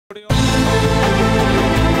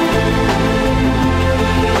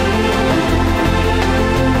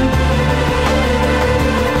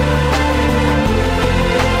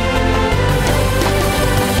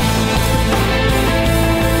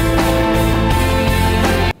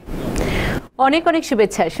অনেক অনেক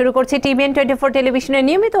শুভেচ্ছা। শুরু করছি টিবিএন 24 টেলিভিশনের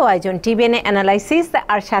নিয়মিত আয়োজন টিবিএন অ্যানালাইসিস,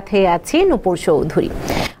 আর সাথে আছি নূপুর চৌধুরী।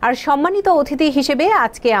 আর সম্মানিত অতিথি হিসেবে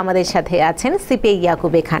আজকে আমাদের সাথে আছেন সিপে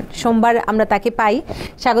ইয়াকুবে খান। সোমবার আমরা তাকে পাই,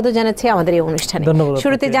 স্বাগত জানাচ্ছি আমাদের এই অনুষ্ঠানে।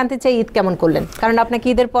 শুরুতে জানতে চাই ঈদ কেমন করলেন, কারণ আপনাকে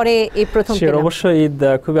ঈদের পরে এই প্রথম। অবশ্যই ঈদ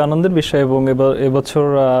খুবই আনন্দের বিষয়, এবং এবছর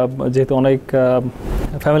যেহেতু অনেক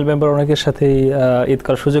ফ্যামিলি মেম্বার অনেকের সাথেই ঈদ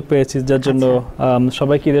করার সুযোগ পেয়েছি, যার জন্য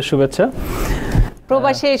সবাইকে ঈদের শুভেচ্ছা।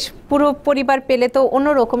 প্রবাসে পুরো পরিবার পেলে তো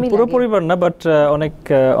অন্যরকমই লাগে। পুরো পরিবার না, বাট অনেক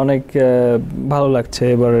অনেক ভালো লাগছে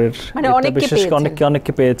এবারের, মানে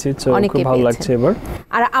অনেককে পেয়েছি, খুব ভালো লাগছে এবার।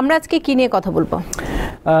 আর আমরা আজকে কি নিয়ে কথা বলবো?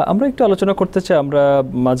 আমরা একটু আলোচনা করতে চাই। আমরা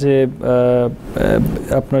মাঝে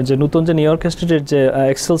আপনার যে নতুন যে নিউ ইয়র্ক স্টেটের যে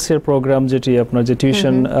এক্সেলসিয়ার প্রোগ্রাম, যেটি আপনার যে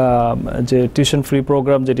টিউশন ফ্রি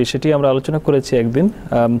প্রোগ্রাম সেটি আমরা আলোচনা করেছি একদিন।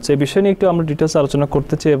 সেই বিষয় নিয়ে একটু আমরা ডিটেলস আলোচনা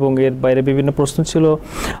করতে চাই, এবং এর বাইরে বিভিন্ন প্রশ্ন ছিল,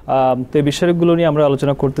 তো এই বিষয়গুলো নিয়ে আমরা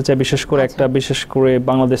আলোচনা করতে চাই। বিশেষ করে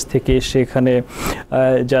বাংলাদেশ থেকে সেখানে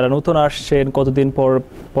যারা নতুন আসছেন, কতদিন পর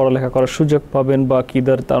পড়ালেখা করার সুযোগ পাবেন বা কি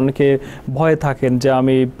তা অনেকে ভয়ে থাকেন যে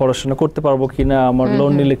আমি পড়াশোনা করতে পারবো কিনা, আমার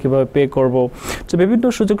লোন নিলে কিভাবে পে করব। তো বিভিন্ন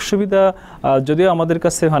সুযোগ সুবিধা, যদিও আমাদের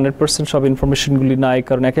কাছে 100% সব ইনফরমেশনগুলি নাই,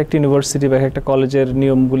 কারণ এক একটা ইউনিভার্সিটি বা এক একটা কলেজের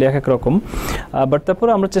নিয়মগুলি এক এক রকম, বাট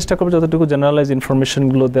তারপরে আমরা চেষ্টা করবো যতটুকু জেনারেলাইজ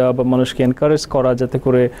ইনফরমেশনগুলো দেওয়া বা মানুষকে এনকারেজ করা, যাতে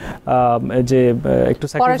করে যে একটু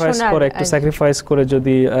স্যাক্রিফাইস করে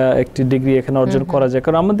যদি একটি ডিগ্রি এখানে অর্জন করা যায়।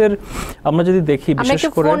 কারণ আমরা যদি দেখি, বিশেষ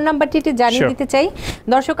করে ফোন নাম্বারটি জানিয়ে দিতে চাই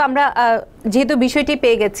দর্শক। আমরা যেহেতু বিষয়টি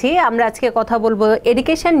পেয়ে গেছি, আমরা আজকে কথা বলবো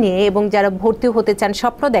এডুকেশন নিয়ে, এবং যারা ভর্তি হতে চান,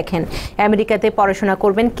 স্বপ্ন দেখেন আমেরিকাতে পড়াশোনা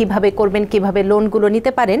করবেন, কিভাবে লোনগুলো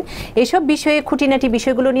নিতে পারেন, এসব বিষয়ে খুঁটিনাটি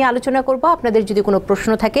বিষয়গুলো নিয়ে আলোচনা করব। আপনাদের যদি কোনো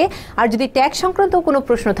প্রশ্ন থাকে, আর যদি ট্যাক্স সংক্রান্ত কোনো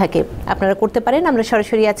প্রশ্ন থাকে, আপনারা করতে পারেন। আমরা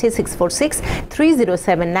সরাসরি আছি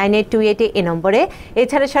 646-307-9828 এই নম্বরে।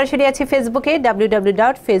 এছাড়া সরাসরি আছি ফেসবুকে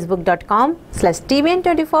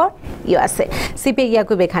www.facebook.com/TBN24USA। সিপে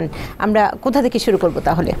ইয়াকুবে খান, আমরা কোথা থেকে শুরু করব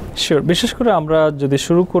তাহলে? শিওর। বিশেষ করে আমরা যদি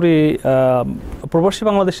শুরু করি প্রবাসী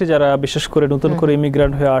বাংলাদেশি যারা বিশেষ করে নতুন করে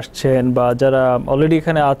ইমিগ্রান্ট হয়ে আসছেন, বা যারা অলরেডি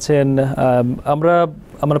এখানে আছেন,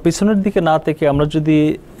 আমরা পিছনের দিকে না থেকে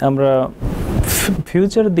আমরা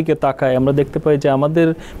ফিউচারের দিকে তাকাই, আমরা দেখতে পাই যে আমাদের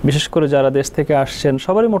বিশেষ করে যারা দেশ থেকে আসছেন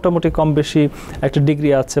সবারই মোটামুটি কম বেশি একটা ডিগ্রি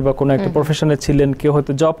আছে, বা কোনো একটা প্রফেশনে ছিলেন, কেউ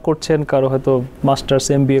হয়তো জব করছেন, কারো হয়তো মাস্টার্স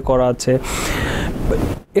MBA করা আছে।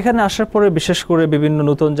 এখানে আসার পরে বিশেষ করে বিভিন্ন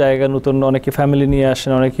নতুন জায়গা, অনেকে ফ্যামিলি নিয়ে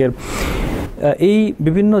আসেন, অনেকের এই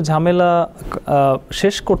বিভিন্ন ঝামেলা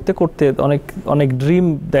শেষ করতে করতে অনেক ড্রিম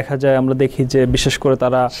দেখা যায়, আমরা দেখি যে বিশেষ করে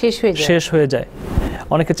তারা শেষ হয়ে যায়।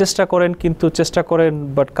 অনেকে চেষ্টা করেন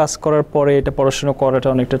বাট কাজ করার পরে এটা পড়াশোনা করাটা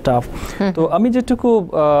অনেকটা টাফ। তো আমি যেটুকু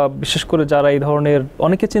বিশেষ করে যারা এই ধরনের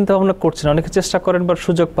অনেকে চিন্তা ভাবনা করছেন, অনেকে চেষ্টা করেন বাট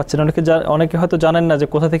সুযোগ পাচ্ছেন, অনেকে হয়তো জানেন না যে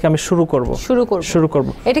কোথা থেকে আমি শুরু করব।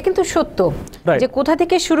 এটা কিন্তু সত্য যে কোথা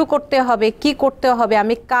থেকে শুরু করতে হবে, কি করতে হবে,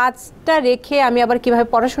 আমি কাজটা রেখে আমি আবার কিভাবে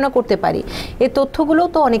পড়াশোনা করতে পারি, এই তথ্যগুলো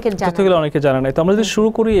তো অনেকে জানে না। তো আমরা যদি শুরু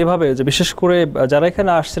করি এভাবে, যে বিশেষ করে যারা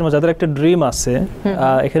এখানে আসছেন, যাদের একটা ড্রিম আছে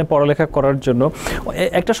এখানে পড়ালেখা করার জন্য,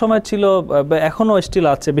 একটা সময় ছিল, এখনো স্টিল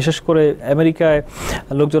আছে, বিশেষ করে আমেরিকায়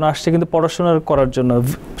লোকজন আসছে কিন্তু পড়াশোনা করার জন্য,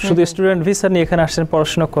 শুধু স্টুডেন্ট ভিসা নিয়ে এখানে আসছেন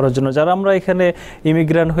পড়াশোনা করার জন্য। যারা আমরা এখানে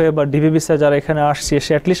ইমিগ্রান্ট হয়ে বা ডিভি ভিসা যারা এখানে আসছি,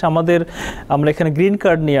 সে অ্যাটলিস্ট আমরা এখানে গ্রিন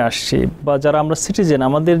কার্ড নিয়ে আসছি, বা যারা আমরা সিটিজেন,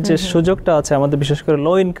 আমাদের যে সুযোগটা আছে, আমাদের বিশেষ করে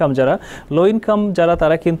লো ইনকাম যারা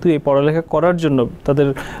তারা কিন্তু এই পড়ালেখা করার জন্য তাদের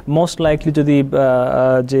মোস্ট লাইকলি যদি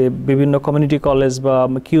যে বিভিন্ন কমিউনিটি কলেজ বা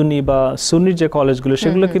কিউনি বা সুনির যে কলেজগুলো,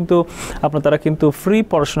 সেগুলো কিন্তু তারা কিন্তু ফ্রি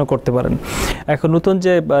পড়াশোনা করতে পারেন। এখন নতুন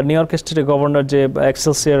যে নিউ ইয়র্ক স্টেটের গভর্নর যে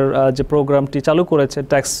এক্সেলসিয়ার যে প্রোগ্রামটি চালু করেছে,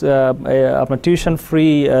 ট্যাক্স আপনার টিউশন ফ্রি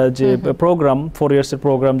যে প্রোগ্রাম, 4 ইয়ার্সের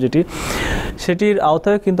প্রোগ্রাম, সেটির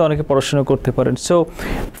আওতায় কিন্তু অনেকে পড়াশোনা করতে পারেন। সো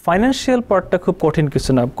ফাইন্যান্সিয়াল পার্টটা খুব কঠিন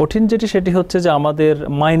কিছু না। কঠিন সেটি হচ্ছে যে আমাদের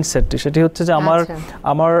মাইন্ডসেটটি, সেটি হচ্ছে যে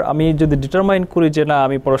আমি যদি ডিটারমাইন করি যে না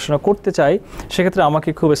আমি পড়াশোনা করতে চাই, সেক্ষেত্রে আমাকে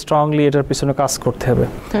খুব স্ট্রংলি এটার পিছনে কাজ করতে হবে।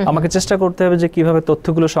 আমাকে চেষ্টা করতে হবে যে কিভাবে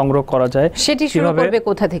তথ্যগুলো সংগ্রহ করা যায়।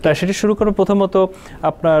 সেটি শুরু করবে প্রথমত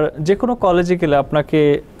আপনার যে কোনো কলেজে গেলে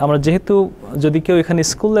আমরা যেহেতু যদি কেউ এখানে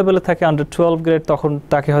স্কুল লেভেলে থাকে আন্ডার 12 গ্রেড, তখন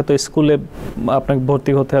তাকে হয়তো স্কুলে আপনাকে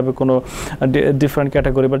ভর্তি হতে হবে কোনো ডিফারেন্ট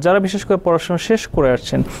ক্যাটাগরি। বা যারা বিশেষ করে পড়াশোনা শেষ করে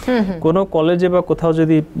আসছেন কোনো কলেজে বা কোথাও,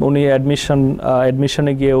 যদি উনি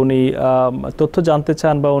অ্যাডমিশনে গিয়ে উনি তথ্য জানতে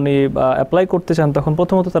চান বা উনি অ্যাপ্লাই করতে চান, তখন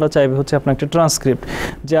প্রথমত তারা চাইবে হচ্ছে আপনার একটা ট্রান্সক্রিপ্ট,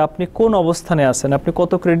 যে আপনি কোন অবস্থানে আছেন, আপনি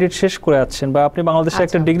কত ক্রেডিট শেষ করে আছেন, বা আপনি বাংলাদেশে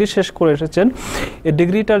একটা ডিগ্রি শেষ করে এসেছেন, এই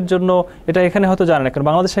ডিগ্রিটার জন্য এটা এখানে হয়তো জানেন না, কারণ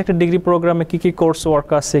বাংলাদেশে একটা ডিগ্রি প্রোগ্রামে কী কী কোর্স ওয়ার্ক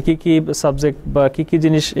আছে, কী কী সাবজেক্ট বা কী কী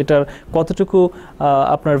জিনিস, এটার কতটুকু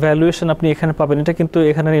আপনার ভ্যালুয়েশন আপনি এখানে পাবেন, এটা কিন্তু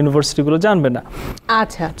এখানের ইউনিভার্সিটিগুলো জানবে না।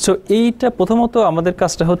 আচ্ছা, সো এইটা প্রথমত আমাদের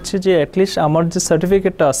কাজটা হচ্ছে যে অ্যাটলিস্ট আমার যে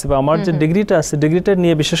সার্টিফিকেটটা আছে বা আমার যে ডিগ্রিটা আছে, ডিগ্রিটা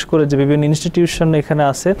নিয়ে বিশেষ করে যে বিভিন্ন ইনস্টিটিউশন এখানে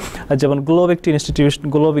আছে, যেমন গ্লোব একটি ইনস্টিটিউশন,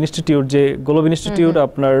 গ্লোব ইনস্টিটিউট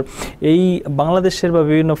আপনার এই বাংলাদেশের বা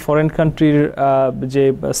বিভিন্ন ফরেন কান্ট্রির যে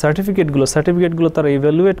সার্টিফিকেটগুলো তারা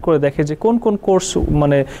ইভ্যালুয়েট করে দেখে যে কোন কোন কোর্স,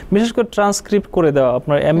 মানে বিশেষ করে ট্রান্সক্রিপ্ট করে দেওয়া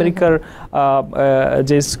আপনার আমেরিকার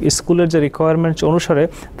যে স্কুলের যে রিকোয়ারমেন্টস অনুসারে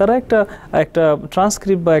তারা একটা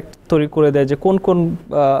ট্রান্সক্রিপ্ট বা তৈরি করে দেয় যে কোন কোন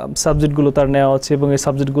সাবজেক্টগুলো তার নেওয়া আছে এবং এই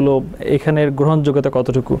সাবজেক্টগুলো এখানের গ্রহণযোগ্যতা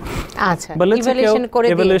কতটুকু। আচ্ছা,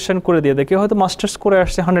 ইভ্যালুয়েশন করে দিয়ে দেখে হয়তো মাস্টার্স করে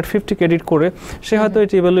আসছে 150 ক্রেডিট করে, সে হয়তো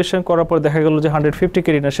এটা ইভ্যালুয়েশন করার পর দেখা গেল যে 150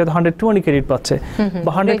 ক্রেডিট না, সে 120 ক্রেডিট পাচ্ছে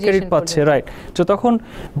বা 100 ক্রেডিট পাচ্ছে, রাইট। তো তখন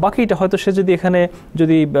বাকিটা হয়তো সে যদি এখানে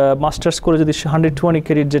যদি মাস্টার্স করে যদি 120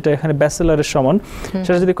 ক্রেডিট, যেটা এখানে ব্যাচেলারের সমান,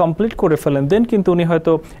 সেটা যদি কমপ্লিট করে ফেলেন, দেন কিন্তু উনি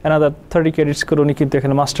হয়তো অ্যানাদার 30 ক্রেডিটস করে উনি কিন্তু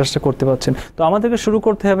এখানে মাস্টার্সটা করতে পারছেন। তো আমাদেরকে শুরু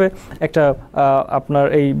করতে হবে একটা আপনার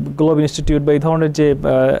এই গ্লোব ইনস্টিটিউট বা এই ধরনের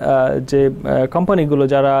যে কোম্পানিগুলো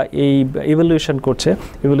যারা এই ইভ্যালুয়েশন করছে,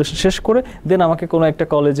 ইভ্যালুয়েশন শেষ করে দেন আমাকে কোনো একটা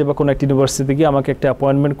কলেজে বা কোনো একটা ইউনিভার্সিটিতে গিয়ে আমাকে একটা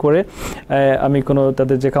অ্যাপয়েন্টমেন্ট করে আমি কোনো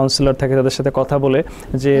তাদের যে কাউন্সিলর থাকে তাদের সাথে কথা বলে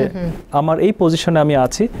যে আমার এই পজিশনে আমি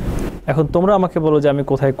আছি, এখন তোমরা আমাকে বলো যে আমি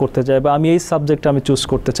কোথায় করতে চাই বা আমি এই সাবজেক্ট আমি চুজ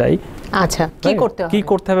করতে চাই। আচ্ছা, কি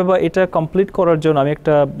করতে হবে বা এটা কমপ্লিট করার জন্য আমি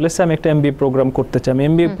একটা এমবিএ প্রোগ্রাম করতে চাই, আমি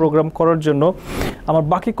এমবিএ প্রোগ্রাম করার জন্য আমার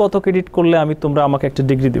বাকি কত ক্রেডিট করলে তোমরা আমাকে একটা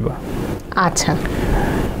ডিগ্রি দিবা। আচ্ছা,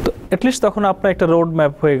 তো অ্যাটলিস্ট তখন আপনার একটা রোড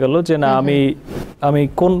ম্যাপ হয়ে গেল যে না আমি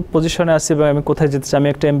কোন পজিশনে আছি বা আমি কোথায় যেতে চাই, আমি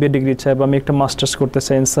একটা এমবিএ ডিগ্রি চাই বা আমি একটা মাস্টার্স করতে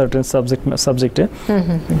চাই ইন সার্টেন সাবজেক্টে।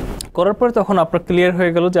 করার পরে তখন আপনার ক্লিয়ার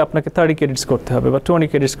হয়ে গেল যে আপনাকে 30 ক্রেডিটস করতে হবে বা 20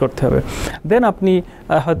 ক্রেডিটস করতে হবে। দেন আপনি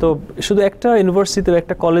হয়তো শুধু একটা ইউনিভার্সিটিতে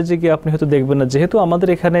একটা কলেজে গিয়ে আপনি হয়তো দেখবেন না, যেহেতু আমাদের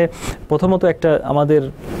এখানে প্রথমত আমাদের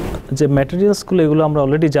যে ম্যাটেরিয়ালসগুলো এগুলো আমরা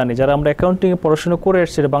অলরেডি জানি, যারা আমরা অ্যাকাউন্টিংয়ে পড়াশোনা করে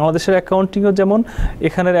এসেছি, বাংলাদেশের অ্যাকাউন্টিংও যেমন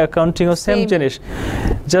এখানের অ্যাকাউন্টিংও সেম জিনিস,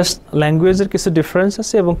 জাস্ট ল্যাঙ্গুয়েজের কিছু ডিফারেন্স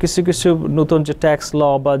আছে এবং কিছু কিছু নতুন যে ট্যাক্স ল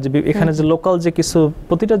বা যে এখানে যে লোকাল যে কিছু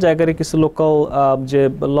প্রতিটা জায়গায় কিছু লোকাল যে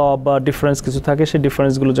ল বা ডিফারেন্স কিছু থাকে, সেই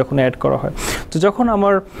ডিফারেন্সগুলো যখন অ্যাড করা হয়। তো যখন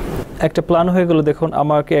আমার একটা প্ল্যান হয়ে গেল, দেখুন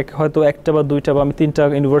আমাকে হয়তো একটা বা দুইটা বা আমি 3টা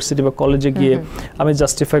ইউনিভার্সিটি বা কলেজে গিয়ে আমি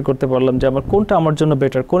জাস্টিফাই করতে পারলাম যে কোনটা আমার জন্য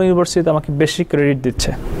বেটার, কোন ইউনিভার্সিটিতে আমাকে বেশি ক্রেডিট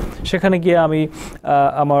দিচ্ছে, সেখানে গিয়ে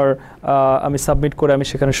আমি সাবমিট করে আমি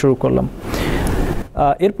সেখানে শুরু করলাম।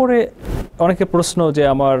 এরপরে অনেকে প্রশ্ন যে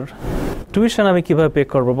আমার টিউশন আমি কিভাবে পে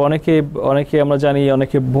করবো, বা অনেকে আমরা জানি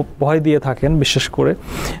অনেকে ভয় দিয়ে থাকেন, বিশেষ করে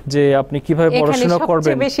যে আপনি কিভাবে পড়াশোনা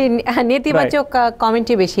করবেন, বেশি নেতিবাচক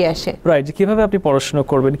কমেন্টই বেশি আসে, রাইট, যে কিভাবে আপনি পড়াশোনা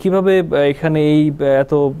করবেন, কিভাবে এখানে এই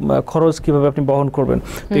এত খরচ কিভাবে আপনি বহন করবেন।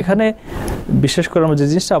 তো এখানে বিশেষ করে আমরা যে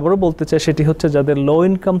জিনিসটা আবারও বলতে চাই সেটি হচ্ছে যাদের লো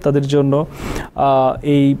ইনকাম তাদের জন্য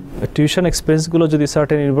এই টিউশন এক্সপেন্সগুলো যদি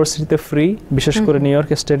সার্টেন ইউনিভার্সিটিতে ফ্রি, বিশেষ করে নিউ ইয়র্ক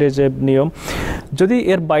স্টেটের যে নিয়ম, যদি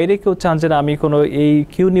এর বাইরে কেউ চান যে আমি কোনো এই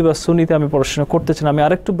কিউনি বা সুনিতে আমি পড়াশোনা করতে চাই, আমি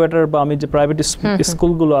আরেকটু বেটার বা আমি যে প্রাইভেট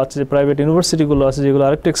স্কুলগুলো আছে, যে প্রাইভেট ইউনিভার্সিটিগুলো আছে যেগুলো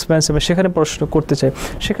আরেকটু এক্সপেন্সিভ, সেখানে পড়াশোনা করতে চাই,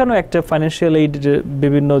 সেখানেও একটা ফাইন্যান্সিয়াল এইড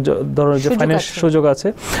বিভিন্ন ধরনের যে ফাইন্যান্সিয়াল সুযোগ আছে,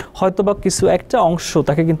 হয়তো বা কিছু একটা অংশ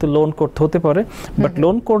তাকে কিন্তু লোন করতে হতে পারে, বাট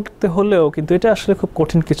লোন করতে হলেও কিন্তু এটা আসলে খুব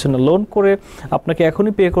কঠিন কিছু না। লোন করে আপনাকে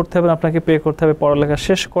এখনই পে করতে হবে, আপনাকে পে করতে হবে পড়ালেখা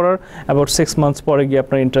শেষ করার অ্যাবাউট 6 মান্থস পরে গিয়ে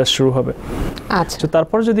আপনার ইন্টারেস্ট শুরু হবে। আচ্ছা, তো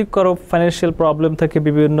তারপরে যদি কারো ফাইন্যান্সিয়াল প্রবলেম থাকে,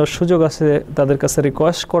 বিভিন্ন সুযোগ আছে তাদের কাছে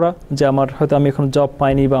রিকোয়েস্ট করা যে হয়তো আমি এখন জব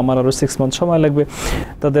পাইনি বা আমার আরও 6 মান্থ সময় লাগবে,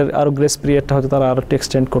 তাদের আরও গ্রেস পিরিয়ডটা হয়তো তারা আরও একটু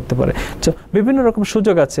এক্সটেন্ড করতে পারে। তো বিভিন্ন রকম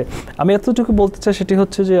সুযোগ আছে। আমি এতটুকু বলতে চাই সেটি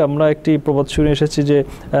হচ্ছে যে আমরা একটি প্রবাদ শুনে এসেছি যে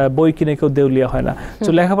বই কিনে কেউ দেউলিয়া হয় না। তো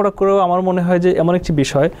লেখাপড়া করেও আমার মনে হয় যে এমন একটি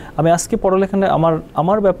বিষয়, আমি আজকে পড়ালেখা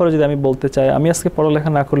আমার ব্যাপারে যদি আমি বলতে চাই, আমি আজকে পড়ালেখা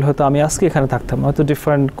না করলে হয়তো আমি আজকে এখানে থাকতাম, হয়তো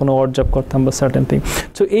ডিফারেন্ট কোনো ওয়ার্ক জব করতাম বা সার্টেন থিং।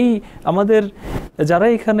 তো এই আমাদের যারা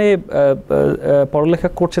এখানে পড়ালেখা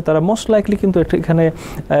করছে তারা মোস্ট লাইকলি কিন্তু এখানে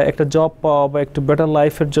একটা জব পাওয়া বা একটু বেটার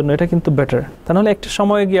লাইফের জন্য এটা কিন্তু বেটার। তাহলে একটা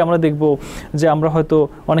সময়ে গিয়ে আমরা দেখব যে আমরা হয়তো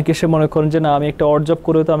অনেকে এসে মনে করেন যে না আমি একটা ওয়ার্ক জব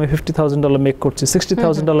করেও তো আমি $50,000 মেক করছি,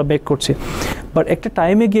 $60,000 মেক করছি, বাট একটা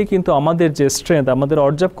টাইমে গিয়ে কিন্তু আমাদের যে স্ট্রেংথ, আমাদের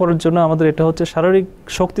ওয়ার্ক জব করার জন্য আমাদের এটা হচ্ছে শারীরিক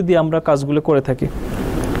শক্তি দিয়ে আমরা কাজগুলো করে থাকি।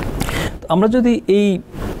 আমরা যদি এই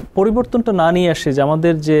পরিবর্তনটা না নিয়ে আসি, যে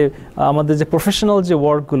আমাদের যে প্রফেশনাল যে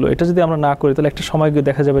ওয়ার্কগুলো এটা যদি আমরা না করি, তাহলে একটা সময় গিয়ে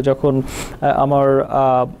দেখা যাবে যখন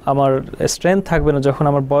আমার স্ট্রেংথ থাকবে না, যখন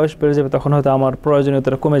আমার বয়স বেড়ে যাবে, তখন হয়তো আমার প্রয়োজনীয়তা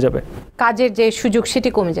কমে যাবে, কাজের যে সুযোগ সেটি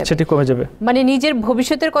কমে যাবে। মানে নিজের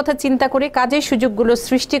ভবিষ্যতের কথা চিন্তা করে কাজের সুযোগগুলো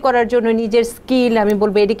সৃষ্টি করার জন্য নিজের স্কিল, আমি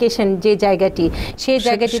বলবো এডুকেশন যে জায়গাটি, সেই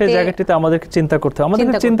জায়গাটিতে আমাদেরকে চিন্তা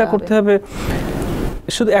করতে হবে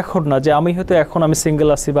শুধু এখন না, যে আমি হয়তো এখন আমি সিঙ্গেল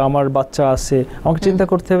আছি বা আমার বাচ্চা আছে, আমাকে চিন্তা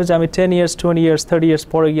করতে হবে যে আমি 10 ইয়ার্স 20 ইয়ার্স 30 ইয়ার্স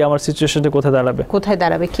পরে গিয়ে আমার সিচুয়েশনটা কোথায়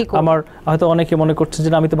দাঁড়াবে, কি করব। আমার হয়তো অনেকে মনে করছে যে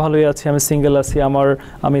আমি তো ভালোই আছি, আমি সিঙ্গেল আছি,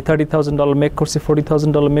 আমি $30,000 মেক করছি,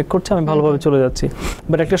 $40,000 মেক করছি, আমি ভালোভাবে চলে যাচ্ছি।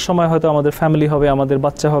 বাট একটা সময় হয়তো আমাদের ফ্যামিলি হবে, আমাদের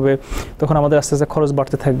বাচ্চা হবে, তখন আমাদের আস্তে আস্তে খরচ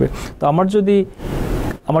বাড়তে থাকবে। তো আমার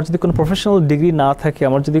যদি কোনো প্রফেশনাল ডিগ্রি না থাকে,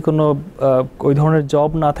 আমার যদি কোনো ওই ধরনের জব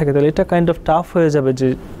না থাকে, তাহলে এটা কাইন্ড অফ টাফ হয়ে যাবে যে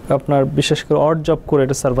আপনার বিশেষ করে অড জব করে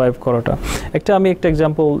এটা সার্ভাইভ করাটা। আমি একটা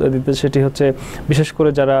এক্সাম্পল দিতে, সেটি হচ্ছে বিশেষ করে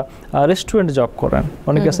যারা রেস্টুরেন্টে জব করেন,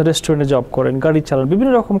 অনেকে আছে রেস্টুরেন্টে জব করেন, গাড়ি চালান,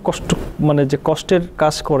 বিভিন্ন রকম মানে যে কষ্টের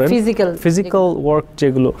কাজ করেন, ফিজিক্যাল ওয়ার্ক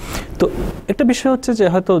যেগুলো। তো একটা বিষয় হচ্ছে যে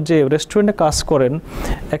হয়তো যে রেস্টুরেন্টে কাজ করেন,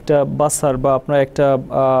 একটা বাসার বা আপনার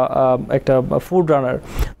একটা ফুড রানার,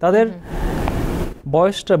 তাদের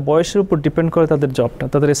বয়সের উপর ডিপেন্ড করে তাদের জবটা,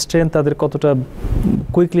 তাদের স্ট্রেংথ, তাদের কতটা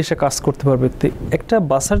কুইকলি সে কাজ করতে পারবে। একটা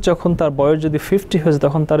বাসার যখন তার বয়স যদি 50 হয়ে যায়,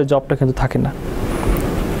 তখন তার জবটা কিন্তু থাকে না।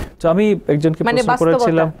 তো আমি একজনকে প্রশ্ন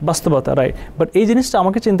করেছিলাম, বাস্তবতা, রাইট। বাট এই জিনিসটা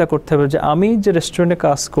আমাকে চিন্তা করতে হবে যে আমি যে রেস্টুরেন্টে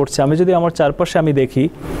কাজ করছি, আমি যদি আমার চারপাশে আমি দেখি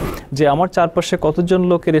যে আমার চারপাশে কতজন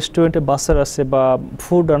লোকে রেস্টুরেন্টে বাসার আছে বা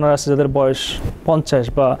ফুড রানার আছে যাদের বয়স 50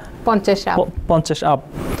 বা 50 আপ,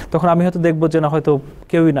 তখন আমি হয়তো দেখবো যে না, হয়তো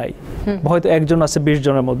কেউই নাই, হয়তো একজন আছে 20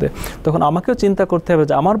 জনের মধ্যে। তখন আমাকেও চিন্তা করতে হবে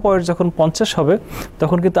যে আমার বয়স যখন 50 হবে,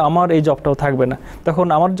 তখন কিন্তু আমার এই জবটাও থাকবে না। তখন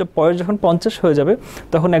আমার বয়স যখন 50 হয়ে যাবে,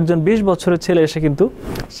 তখন একজন 20 বছরের ছেলে এসে কিন্তু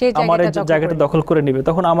আমার এই জায়গাটা দখল করে নেবে।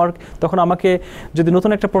 তখন আমাকে যদি নতুন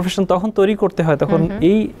একটা প্রফেশন তখন তৈরি করতে হয়, তখন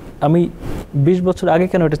আমি 20 বছর আগে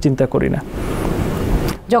কেন এটা চিন্তা করি না,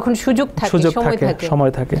 যখন সুযোগ থাকে,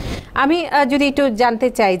 সময় থাকে। আমি যদি একটু জানতে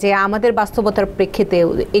চাই যে আমাদের বাস্তবতার প্রেক্ষিতে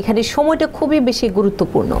এখানে সময়টা খুবই বেশি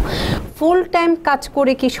গুরুত্বপূর্ণ। ফুল টাইম কাজ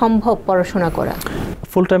করে কি সম্ভব পড়াশোনা করা?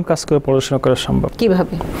 ফুল টাইম কাজ করে পড়াশোনা করা সম্ভব।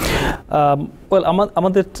 কিভাবে?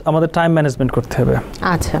 আমাদের টাইম ম্যানেজমেন্ট করতে হবে।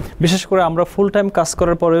 আচ্ছা। বিশেষ করে আমরা ফুল টাইম কাজ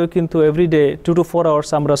করার পরেও কিন্তু এভরিডে 2 to 4 আওয়ার্স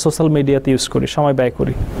আমরা সোশ্যাল মিডিয়াতে ইউজ করি, সময় ব্যয়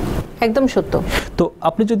করি। একদম সত্য। তো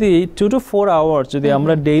আপনি যদি 2 to 4 আওয়ার্স যদি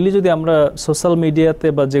আমরা ডেইলি যদি আমরা সোশ্যাল মিডিয়াতে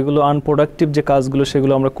বা যেগুলো আনপ্রোডাক্টিভ যে কাজগুলো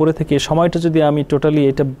সেগুলো আমরা করে থাকি, এই সময়টা যদি আমি টোটালি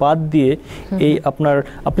এটা বাদ দিয়ে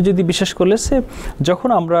আপনি যদি বিশেষ করলে যখন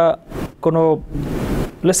আমরা কোনো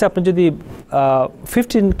আপনি যদি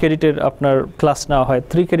 15 ক্রেডিটের আপনার ক্লাস নেওয়া হয়,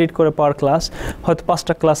 3 ক্রেডিট করে পার ক্লাস, হয়তো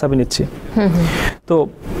 5টা ক্লাস আমি নিচ্ছি। তো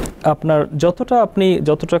আপনার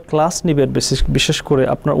যতটা ক্লাস নেবেন, বিশেষ করে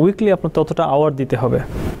আপনার উইকলি আপনার ততটা আওয়ার দিতে হবে।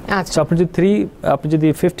 আচ্ছা। আপনি যদি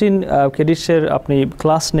 15 ক্রেডিটসের আপনি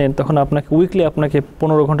ক্লাস নেন, তখন আপনাকে উইকলি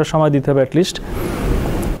 15 ঘন্টা সময় দিতে হবে অ্যাটলিস্ট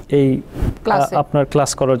এই আপনার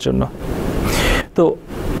ক্লাস করার জন্য। তো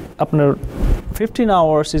আপনার 15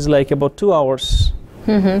 hours is like about 2 hours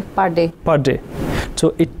per day. তো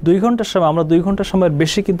এই 2 ঘন্টার সময়, আমরা 2 ঘন্টার সময়ের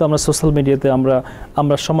বেশি কিন্তু আমরা সোশ্যাল মিডিয়াতে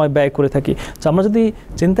আমরা সময় ব্যয় করে থাকি। তো আমরা যদি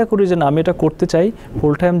চিন্তা করি যে না, আমি এটা করতে চাই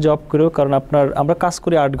ফুল টাইম জব করেও, কারণ আমরা কাজ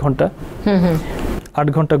করি 8 ঘন্টা, 8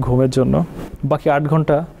 ঘন্টা ঘুমের জন্য, বাকি 8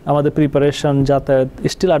 ঘন্টা আমাদের প্রিপারেশন, যাতায়াত,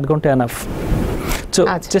 স্টিল 8 ঘন্টা এনাফ। তো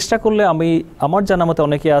চেষ্টা করলে আমার জানা মতে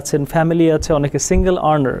অনেকে আছেন, ফ্যামিলি আছে, অনেকে সিঙ্গেল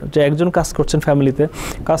আর্নার, যে একজন কাজ করছেন ফ্যামিলিতে,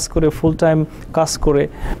 কাজ করে ফুল টাইম কাজ করে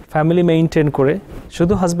ফ্যামিলি মেইনটেইন করে,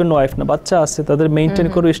 শুধু হাজব্যান্ড ওয়াইফ না, বাচ্চা আছে তাদের মেইনটেইন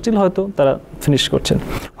করে স্টিল হয়তো তারা ফিনিশ করছেন।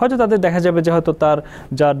 হয়তো তাদের দেখা যাবে যে হয়তো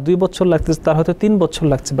যার 2 বছর লাগতেছে তার হয়তো 3 বছর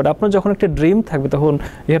লাগছে। বাট আপনার যখন একটা ড্রিম থাকবে, তখন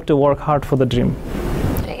you have to work hard for the dream.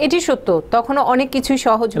 এটি সত্য, তখন অনেক কিছুই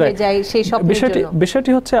সহজ হয়ে যায় সেই স্বপ্নের জন্য।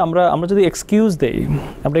 বিষয়টি হচ্ছে আমরা যদি এক্সকিউজ দেই,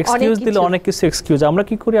 আমরা এক্সকিউজ দিলে অনেক কিছু এক্সকিউজ। আমরা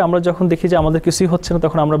কি করি, আমরা যখন দেখি যে আমাদের কিছুই হচ্ছে না,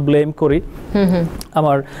 তখন আমরা ব্লেম করি,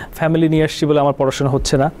 আমার ফ্যামিলি নিয়ে আসছি বলে আমার পড়াশোনা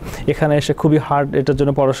হচ্ছে না, এখানে এসে খুবই হার্ড, এটার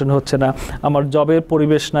জন্য পড়াশোনা হচ্ছে না, আমার জবের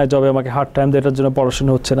পরিবেশ নাই, জবে আমাকে হার্ড টাইম দেয়, এটার জন্য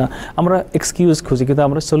পড়াশোনা হচ্ছে না। আমরা এক্সকিউজ খুঁজি, কিন্তু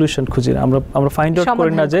আমরা সলিউশন খুঁজি না, আমরা ফাইন্ড আউট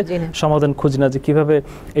করি না, যে সমাধান খুঁজি না, যে কিভাবে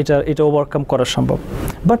এটা ওভারকাম করা সম্ভব।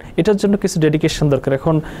 বাট এটার জন্য কিছু ডেডিকেশন দরকার।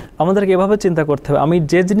 এখন আমাদেরকে এভাবে চিন্তা করতে হবে, আমি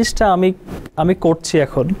যে জিনিসটা আমি করছি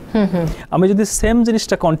এখন, আমি যদি সেম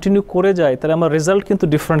জিনিসটা কন্টিনিউ করে যাই, তাহলে আমার রেজাল্ট কিন্তু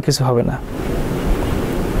ডিফারেন্ট কিছু হবে না।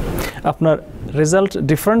 আপনার রেজাল্ট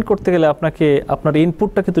ডিফারেন্ট করতে গেলে আপনার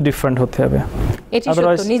ইনপুটটা কিন্তু ডিফারেন্ট হতে হবে,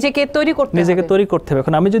 নিজেকে তৈরি করতে হবে।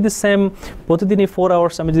 এখন আমি যদি সেম প্রতিদিনই 4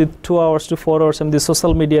 আওয়ার্স, আমি যদি 2 আওয়ার্স টু 4 আওয়ার্স আমি যদি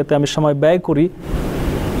সোশ্যাল মিডিয়াতে আমি সময় ব্যয় করি,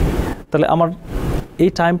 তাহলে আমার এই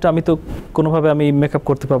টাইমটা আমি তো কোনোভাবে আমি মেকআপ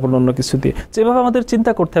করতে পারবো না অন্য কিছু দিয়ে, যেভাবে আমাদের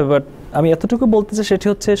চিন্তা করতে হবে। বাট আমি এতটুকু বলতে চাই সেটি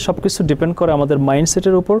হচ্ছে সব কিছু ডিপেন্ড করে আমাদের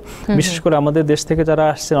মাইন্ডসেটের উপর। বিশেষ করে আমাদের দেশ থেকে যারা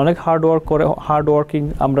আসছেন অনেক হার্ড ওয়ার্কিং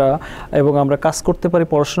আমরা, এবং আমরা কাজ করতে পারি,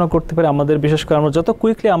 পড়াশোনা করতে পারি। আমাদের বিশেষ করে আমরা যত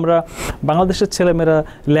কুইকলি আমরা বাংলাদেশের ছেলেমেয়েরা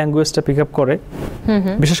ল্যাঙ্গুয়েজটা পিক আপ করে,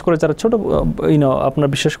 বিশেষ করে যারা ছোট আপনার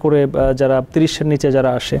বিশেষ করে যারা 30-এর নিচে যারা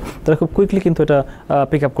আসে তারা খুব কুইকলি কিন্তু এটা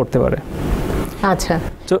পিক আপ করতে পারে। আচ্ছা,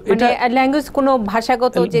 তো এটা ল্যাঙ্গুয়েজ কোনো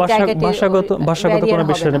ভাষাগত যে জায়গাটি ভাষাগত কোনো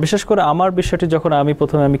বিষয় না। বিশেষ করে আমার বিষয়টি যখন আমি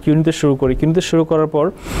প্রথমে আমি কিউনিতে শুরু করার পর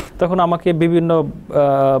তখন আমাকে বিভিন্ন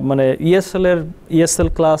মানে ইএসএল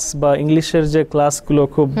ক্লাস বা ইংলিশের যে ক্লাসগুলো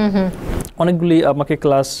খুব অনেকগুলি আমাকে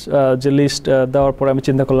ক্লাস যে লিস্ট দেওয়ার পরে আমি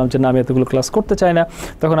চিন্তা করলাম যে না, আমি এতগুলো ক্লাস করতে চাই না।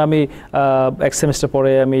 তখন আমি 1 সেমিস্টার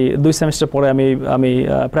পরে, আমি 2 সেমিস্টার পরে আমি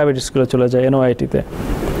প্রাইভেট স্কুলে চলে যাই এনওআইটিতে।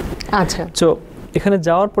 আচ্ছা, তো এখানে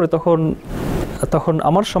যাওয়ার পরে তখন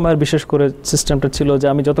আমার সময়ের বিশেষ করে সিস্টেমটা ছিল যে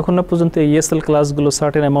আমি যতক্ষণ না পর্যন্ত ইএসএল ক্লাসগুলো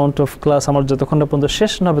সার্টেন অ্যামাউন্ট অফ ক্লাস আমার যতক্ষণ না পর্যন্ত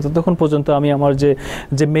শেষ না হবে ততক্ষণ পর্যন্ত আমি আমার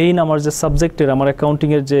যে মেইন আমার যে সাবজেক্টের আমার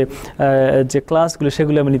অ্যাকাউন্টিংয়ের যে ক্লাসগুলো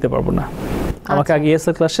সেগুলো আমি নিতে পারবো না। আমাকে আগে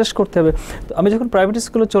ইএসএল ক্লাস শেষ করতে হবে। তো আমি যখন প্রাইভেট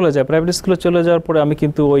স্কুলে চলে যাওয়ার পরে আমি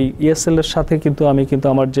কিন্তু ওই ইএসএল এর সাথে কিন্তু আমি কিন্তু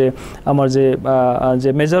আমার যে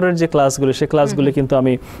মেজরের যে ক্লাসগুলো সেই ক্লাসগুলো কিন্তু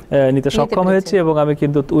আমি নিতে সক্ষম হয়েছি, এবং আমি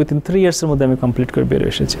কিন্তু উইথিন 3 ইয়ার্সের মধ্যে আমি কমপ্লিট করে বের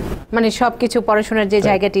হয়ে এসেছি। মানে সবকিছু পড়াশোনার যে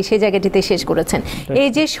জায়গাটি সেই জায়গাটিতে শেষ করেছেন। এই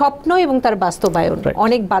যে স্বপ্ন এবং তার বাস্তবায়ন,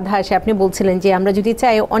 অনেক বাধা আসে। আপনি বলছিলেন যে আমরা যদি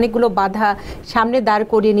চাই অনেকগুলো বাধা সামনে দাঁড়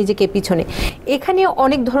করিয়ে নিজেকে পিছনে, এখানে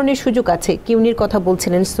অনেক ধরনের সুযোগ আছে। কিউনির কথা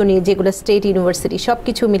বলছিলেন, সোনি, যেগুলো স্টেট ইউনিভার্সিটি, সব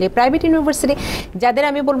কিছু মিলে প্রাইভেট ইউনিভার্সিটি যাদের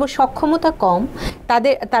আমি বলবো সক্ষমতা কম,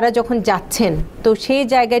 তারা যখন যাচ্ছেন, তো সেই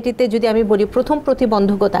জায়গাটিতে যদি আমি বলি প্রথম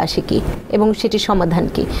প্রতিবন্ধকতা আসে কি এবং সেটির সমাধান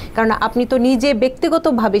কি? কারণ আপনি তো নিজে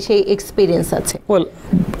ব্যক্তিগতভাবে সেই এক্সপিরিয়েন্স আছে।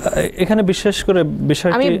 এখানে বিশেষ করে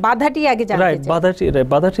বিষয়টি আমি বাধাটি আগে জানতে চাই।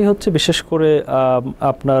 বাধাটি হচ্ছে বিশেষ করে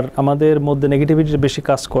আপনার আমাদের মধ্যে নেগেটিভিটি বেশি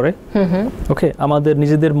কাজ করে। ওকে, আমাদের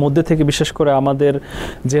নিজেদের মধ্যে থেকে, বিশেষ করে আমাদের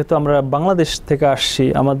যেহেতু আমরা বাংলাদেশ থেকে আসছি,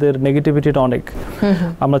 আমাদের নেগেটিভিটিটা অনেক।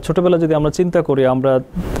 আমরা ছোটবেলা যদি আমরা চিন্তা করি, আমরা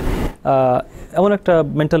এমন একটা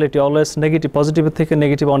মেন্টালিটি অলওয়েজ নেগেটিভ, পজিটিভের থেকে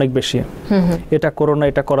নেগেটিভ অনেক বেশি। এটা করো না,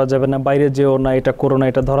 এটা করা যাবে না, বাইরে যেও না, এটা করো না,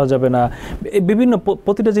 এটা ধরা যাবে না। বিভিন্ন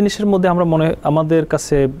প্রতিটা জিনিসের মধ্যে আমাদের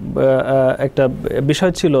কাছে একটা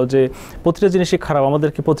বিষয় ছিল যে প্রতিটা জিনিসই খারাপ,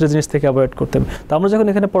 আমাদেরকে প্রতিটা জিনিস থেকে অ্যাভয়েড করতে হবে। তো আমরা যখন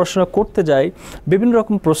এখানে পড়াশোনা করতে যাই বিভিন্ন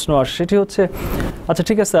রকম প্রশ্ন আসে। সেটি হচ্ছে, আচ্ছা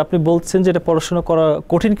ঠিক আছে, আপনি বলছেন যে এটা পড়াশোনা করা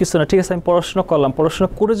কঠিন কিছু না, ঠিক আছে আমি পড়াশোনা করলাম, পড়াশোনা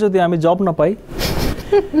করে যদি আমি জব না পাই,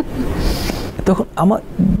 তখন আমার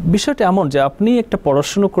বিষয়টা এমন যে আপনি একটা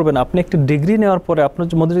পড়াশুনো করবেন, আপনি একটা ডিগ্রি নেওয়ার পরে আপনার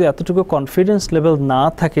মধ্যে যদি এতটুকু কনফিডেন্স লেভেল না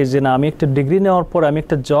থাকে যে না আমি একটা ডিগ্রি নেওয়ার পরে আমি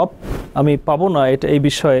একটা জব আমি পাবো না এই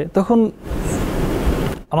বিষয়ে, তখন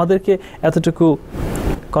আমাদেরকে এতটুকু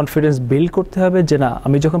কনফিডেন্স বিল্ড করতে হবে যে না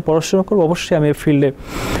আমি যখন পড়াশোনা করবো অবশ্যই আমি ফিল্ডে,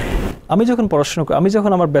 আমি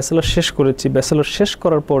যখন আমার ব্যাচেলর শেষ করেছি, ব্যাচেলর শেষ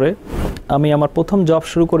করার পরে আমি আমার প্রথম জব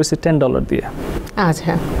শুরু করেছি $10 দিয়ে।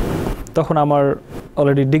 আচ্ছা, তখন আমার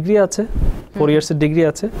অলরেডি ডিগ্রি আছে, 4 ইয়ার্সের ডিগ্রি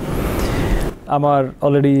আছে, আমার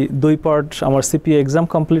অলরেডি 2 পার্ট আমার সিপিএ এক্সাম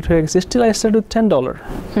কমপ্লিট হয়ে গেছে, স্টিল আই স্টার্ট উইথ $10।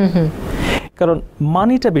 কারণ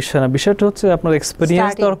মানিটা বিষয় না, বিষয়টা হচ্ছে আপনার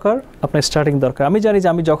এক্সপিরিয়েন্স দরকার, আপনার স্টার্টিং দরকার। আমি জানি যে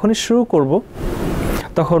আমি যখনই শুরু করব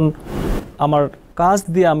তখন আমার কাজ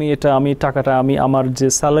দিয়ে আমি টাকাটা আমার যে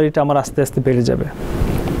স্যালারিটা আমার আস্তে আস্তে বেড়ে যাবে।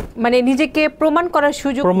 মানে নিজেকে প্রমাণ করার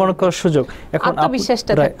সুযোগ। এখন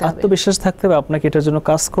আত্মবিশ্বাস থাকতে হবে, আপনাকে এটার জন্য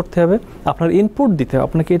কাজ করতে হবে, আপনার ইনপুট দিতে হবে,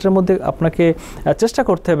 আপনাকে এটার মধ্যে আপনাকে চেষ্টা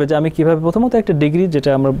করতে হবে যে আমি কিভাবে, প্রথমত একটা ডিগ্রি, যেটা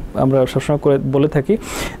আমরা সবসময় করে বলে থাকি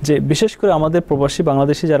যে বিশেষ করে আমাদের প্রবাসী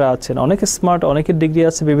বাংলাদেশি যারা আছেন অনেকে স্মার্ট, অনেকের ডিগ্রি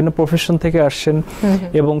আছে, বিভিন্ন প্রফেশন থেকে আসছেন,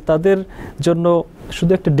 এবং তাদের জন্য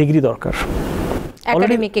শুধু একটা ডিগ্রি দরকার,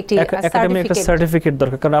 একাডেমিক একটা সার্টিফিকেট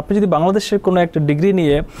দরকার। কারণ আপনি যদি বাংলাদেশের কোনো একটা ডিগ্রি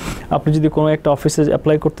নিয়ে আপনি যদি কোনো একটা অফিসে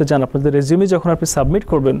অ্যাপ্লাই করতে যান, আপনাদের রেজিউমে যখন আপনি সাবমিট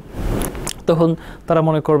করবেন তখন তারা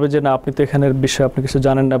মনে করবে যে না আপনি তো এখানের বিষয়ে আপনি কিছু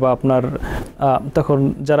জানেন না, বা আপনার তখন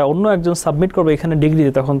যারা অন্য একজন সাবমিট করবে এখানে ডিগ্রি,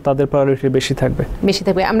 তখন তাদের প্রায়োরিটি বেশি থাকবে।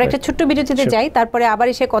 আমরা একটা ছোট্ট বিরতিতে যাই, তারপরে আবার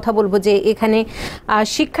এসে কথা বলবো যে এখানে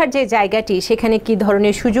শিক্ষার যে জায়গাটি সেখানে কি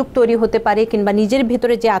ধরনের সুযোগ তৈরি হতে পারে, কিংবা নিজের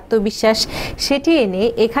ভেতরে যে আত্মবিশ্বাস সেটি এনে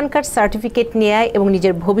এখানকার সার্টিফিকেট নেওয়া এবং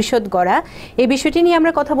নিজের ভবিষ্যৎ গড়া, এই বিষয়টি নিয়ে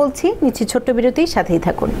আমরা কথা বলছি। নিচ্ছি ছোট্ট বিরতি, সাথেই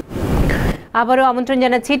থাকুন। আবারও আমন্ত্রণ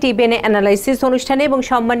জানাচ্ছি টিবিএন অ্যানালাইসিস অনুষ্ঠানে, এবং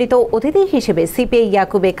সম্মানিত অতিথি হিসেবে সিপিএ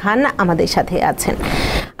ইয়াকুবে খান আমাদের সাথে আছেন।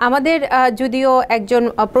 আমাদের যদিও একজন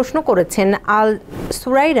প্রশ্ন করেছেন আল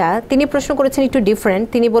সুরাইরা, তিনি প্রশ্ন করেছেন একটু ডিফারেন্ট।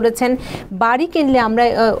 তিনি বলেছেন বাড়ি কিনলে, আমরা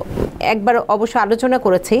একবার অবশ্য আলোচনা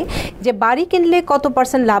করেছি যে বাড়ি কিনলে কত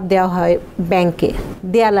 % লাভ দেওয়া হয় ব্যাংকে,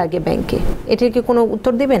 দেয়া লাগে ব্যাংকে, এটির কি কোনো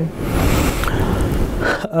উত্তর দিবেন?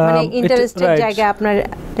 মানে ইন্টারেস্টের জায়গা আপনার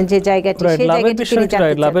যে জায়গাটি সেই জায়গাটি তিনি জানতে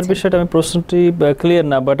চাচ্ছেন। লাভের বিষয়টা আমি প্রশ্নটি ক্লিয়ার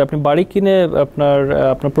না, বাট আপনি বাড়ি কিনে আপনার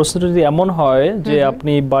প্রশ্নটি যদি এমন হয় যে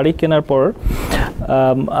আপনি বাড়ি কেনার পর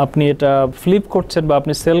আপনি এটা ফ্লিপ করছেন বা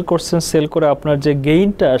আপনি সেল করছেন, সেল করে আপনার যে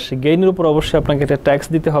গেইনটা আসে গেইনের উপর অবশ্যই আপনাকে এটা ট্যাক্স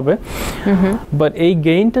দিতে হবে। বাট এই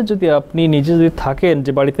গেইনটা যদি আপনি নিজে যদি থাকেন,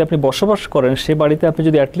 যে বাড়িতে আপনি বসবাস করেন সেই বাড়িতে আপনি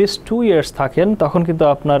যদি অ্যাটলিস্ট 2 ইয়ার্স থাকেন, তখন কিন্তু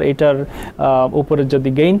আপনার এটার উপরে যদি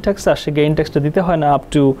গেইন ট্যাক্স আসে, গেইন ট্যাক্সটা দিতে হয় না আপ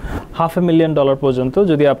টু $500,000 পর্যন্ত।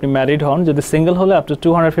 যদি আপনি ম্যারিড হন, যদি সিঙ্গেল হলে আপ টু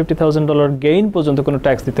 $250,000 গেইন পর্যন্ত কোনো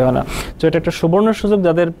ট্যাক্স দিতে হয় না। তো এটা একটা সুবর্ণ সুযোগ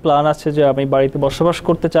যাদের প্ল্যান আছে যে আমি বাড়িতে বসবাস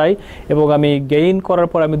করতে চাই এবং আমি গেইন করার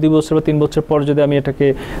পর আমি 2 বছর বা 3 বছর পর যদি আমি এটাকে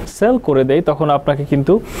সেল করে দেই, তখন আপনাকে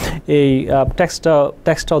কিন্তু এই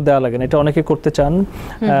ট্যাক্সটাও দেওয়া লাগে না। এটা অনেকে করতে চান,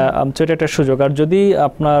 এটা একটা সুযোগ। আর যদি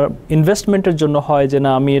আপনার ইনভেস্টমেন্টের জন্য হয় যে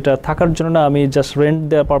না আমি এটা থাকার জন্য না, আমি জাস্ট রেন্ট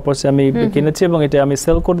দেওয়ার পারপাসে আমি কিনেছি এবং এটা আমি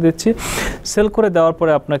সেল করে দিচ্ছি, সেল করে দেওয়ার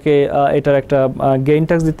পরে আপনাকে এটার একটা গেইন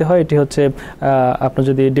ট্যাক্স দিতে হয়। এটি হচ্ছে আপনার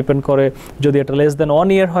যদি ডিপেন্ড করে, যদি এটা লেস দেন 1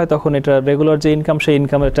 ইয়ার হয় তখন এটা রেগুলার যে ইনকাম সেই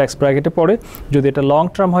ইনকামের ট্যাক্স ব্র্যাকেটে পড়ে। যদি এটা লং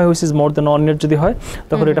টার্ম হয়, হুইচ ইজ মোর দেন 1 ইয়ার যদি হয়,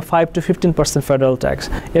 তখন এটা 5 to 15% ফেডারেল ট্যাক্স।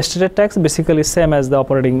 স্টেটের tax basically same as the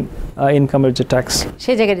operating ইনকামের যে ট্যাক্স।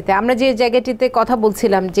 সেই জায়গাটিতে আমরা যে জায়গাটিতে কথা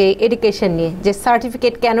বলছিলাম যে এডুকেশন নিয়ে, যে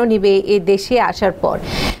সার্টিফিকেট কেন নিবে এই দেশে আসার পর,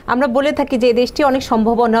 আমরা বলে থাকি যে এই দেশটি অনেক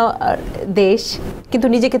সম্ভাবনা দেশ, কিন্তু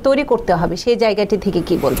নিজেকে তৈরি করতে হবে। সেই জায়গাটি থেকে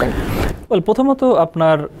কি বলবেন? প্রথমত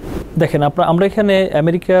আপনার দেখেন, আমরা এখানে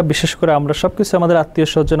আমেরিকা বিশেষ করে আমরা সবকিছু আমাদের আত্মীয়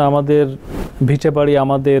স্বজন, আমাদের ভিটে বাড়ি,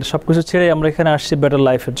 আমাদের সবকিছু ছেড়ে আমরা এখানে আসছি বেটার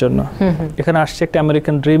লাইফের জন্য। এখানে আসছি একটা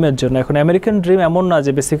আমেরিকান ড্রিমের জন্য। এখন আমেরিকান ড্রিম এমন না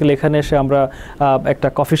যে বেসিক্যালি এখানে এসে আমরা একটা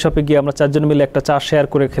কফি শপে গিয়ে আমরা 4 জন মিলে একটা চা শেয়ার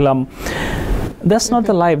করে খেলাম। That's not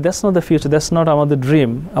the life, that's not the future, that's not আমাদের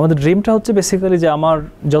ড্রিম। আমাদের ড্রিমটা হচ্ছে বেসিক্যালি যে আমার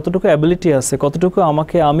যতটুকু অ্যাবিলিটি আছে, কতটুকু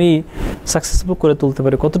আমি সাকসেসফুল করে তুলতে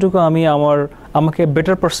পারি, কতটুকু আমাকে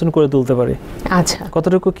বেটার পারসন করে তুলতে পারি। আচ্ছা,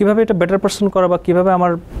 কতটুকু কিভাবে এটা বেটার পারসন করা বা কিভাবে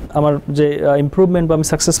আমার যে ইমপ্রুভমেন্ট বা আমি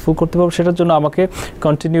সাকসেসফুল করতে পারবো, সেটার জন্য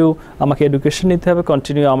আমাকে এডুকেশন নিতে হবে,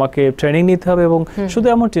 কন্টিনিউ আমাকে ট্রেনিং নিতে হবে। এবং শুধু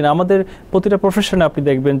এমনটি না, আমাদের প্রতিটা প্রফেশনে আপনি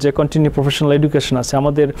দেখবেন যে কন্টিনিউ প্রফেশনাল এডুকেশন আছে।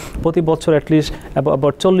 আমাদের প্রতি বছর অ্যাটলিস্ট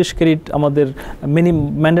অ্যাবাউট 40 ক্রেডিট আমাদের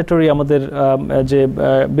ম্যান্ডেটরি আমাদের যে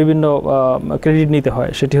বিভিন্ন ক্রেডিট নিতে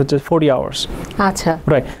হয়, সেটি হচ্ছে 40 আওয়ার্স। আচ্ছা,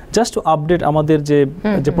 রাইট, জাস্ট টু আপডেট আমাদের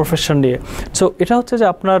যে প্রফেশন নিয়ে। সো এটা হচ্ছে যে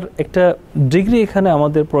আপনার একটা ডিগ্রি এখানে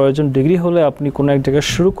আমাদের প্রয়োজন। ডিগ্রি হলে আপনি কোনো এক জায়গায়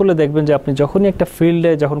শুরু করলে দেখবেন যে আপনি যখনই একটা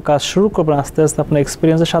ফিল্ডে যখন কাজ শুরু করবেন, আস্তে আস্তে আপনার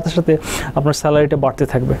এক্সপিরিয়েন্সের সাথে সাথে আপনার স্যালারিটা বাড়তে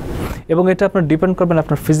থাকবে। এবং এটা আপনার ডিপেন্ড করবেন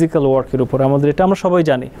আপনার ফিজিক্যাল ওয়ার্কের উপর। এটা আমরা সবাই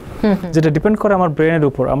জানি, যেটা ডিপেন্ড করে আমার ব্রেনের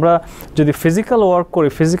উপর। আমরা যদি ফিজিক্যাল ওয়ার্ক করি,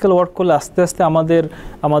 ফিজিক্যাল ওয়ার্ক করলে আস্তে আস্তে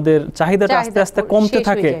আমাদের চাহিদাটা আস্তে আস্তে কমতে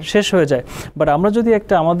থাকে, শেষ হয়ে যায়। বাট আমরা যদি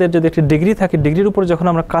আমাদের একটা ডিগ্রি থাকে, ডিগ্রির উপর যখন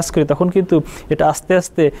আমরা কাজ করি, তখন কিন্তু এটা আস্তে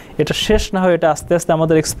আস্তে এটা শেষ না হয়, এটা আস্তে আস্তে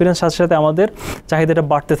আমাদের এক্সপিরিয়েন্স সাথে সাথে আমাদের চাহিদাটা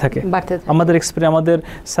বাড়তে থাকে, আমাদের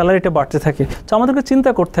স্যালারিটা বাড়তে থাকে। তো আমাদেরকে চিন্তা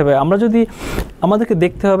করতে হবে, আমাদেরকে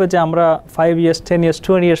দেখতে হবে যে আমরা 5 ইয়ার্স 10 ইয়ার্স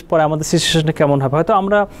 20 ইয়ার্স পরে আমাদের সিচুয়েশনটা কেমন হবে। হয়তো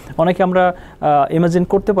আমরা ইমাজিন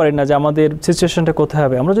করতে পারি না যে আমাদের সিচুয়েশনটা কোথায়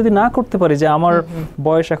হবে। আমরা যদি না করতে পারি যে আমার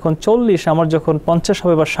বয়স এখন 40, আমার যখন 50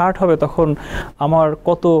 হবে বা 60 হবে, তখন আমার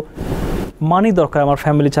কত মানি দরকার আমার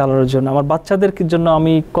ফ্যামিলি চালানোর জন্য, আমার বাচ্চাদের জন্য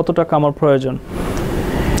আমি কত টাকা আমার প্রয়োজন,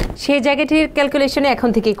 সেই জায়গাটির ক্যালকুলেশন এখন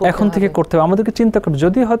থেকে করতে হবে। আমাদেরকে চিন্তা করতে,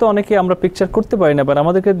 যদি হয়তো অনেকে আমরা পিকচার করতে পারি না, বাট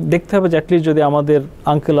আমাদেরকে দেখতে হবে যে অ্যাটলিস্ট যদি আমাদের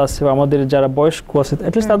আঙ্কেল আছে বা আমাদের যারা বয়স্ক আছে,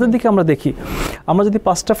 অ্যাটলিস্ট তাদের দিকে আমরা দেখি। আমরা যদি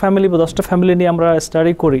 5টা ফ্যামিলি বা 10টা ফ্যামিলি নিয়ে আমরা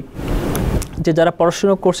স্টাডি করি, যে যারা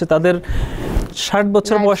পড়াশোনা করছে তাদের 60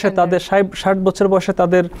 বছর বয়সে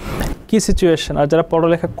তাদের কি সিচুয়েশন, আর যারা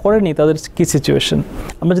পড়ালেখা করেনি তাদের কি সিচুয়েশন।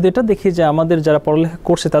 আমরা যদি এটা দেখি যে আমাদের যারা পড়ালেখা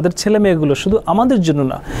করছে তাদের ছেলে মেয়েগুলো শুধু আমাদের জন্য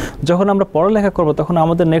না, যখন আমরা পড়ালেখা করবো তখন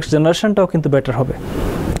আমাদের নেক্সট জেনারেশনটাও কিন্তু বেটার হবে।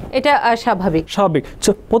 এটা স্বাভাবিক।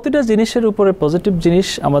 সো প্রতিটা জিনিসের উপরে পজিটিভ জিনিস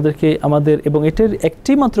আমাদের এবং এটার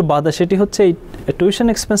একটি মাত্র বাধা, সেটি হচ্ছে এই টিউশন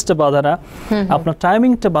এক্সপেন্সটা বাধা না, আপনার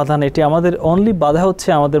টাইমিংটা বাধা না, এটি আমাদের অনলি বাধা হচ্ছে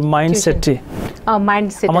আমাদের মাইন্ডসেটটি।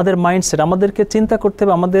 আমাদের মাইন্ডসেট, আমাদেরকে চিন্তা করতে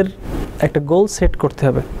হবে, আমাদের একটা গোল সেট করতে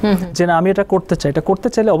হবে যে না আমি এটা করতে চাই। এটা করতে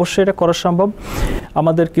চাইলে অবশ্যই এটা করা সম্ভব।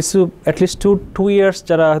 আমাদের কিছু অ্যাটলিস্ট 2 ইয়ার্স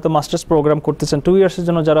যারা হয়তো মাস্টার্স প্রোগ্রাম করতে চান, 2 ইয়ার্সের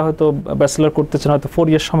জন্য যারা হয়তো ব্যাচেলর করতে চান, হয়তো 4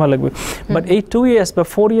 ইয়ার্স সময় লাগবে। বাট এই 2 ইয়ার্স বা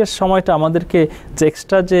 4 ইয়ার্স সময়টা আমাদেরকে যে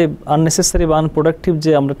এক্সট্রা যে আননেসেসারি বা আনপ্রোডাক্টিভ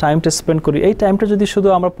যে আমরা টাইমটা স্পেন্ড করি, এই টাইমটা যদি শুধু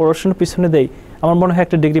আমরা পড়াশোনার পিছনে দেই, আমার মনে হয়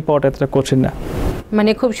একটা ডিগ্রি পাওয়াটা এতটা কঠিন না। মানে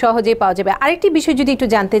খুব সহজেই পাওয়া যাবে। আরেকটি বিষয় যদি একটু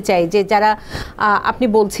জানতে চাই, যে যারা আপনি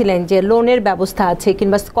বলছিলেন যে লোনের ব্যবস্থা আছে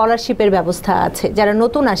কিংবা স্কলারশিপের ব্যবস্থা আছে, যারা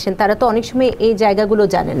নতুন আসেন তারা তো অনেক সময় এই জায়গাগুলো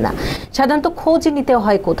জানেন না, সাধারণত খোঁজ নিতে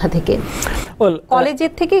হয় কোথা থেকে?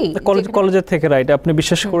 কলেজের থেকেই? কলেজের থেকে, রাইট। আপনি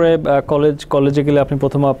বিশেষ করে কলেজে গেলে আপনি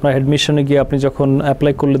প্রথমে আপনার অ্যাডমিশনে গিয়ে আপনি যখন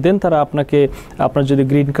অ্যাপ্লাই করলে দেন তারা আপনাকে, আপনার যদি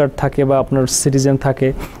গ্রিন কার্ড থাকে বা আপনার সিটিজেন থাকে,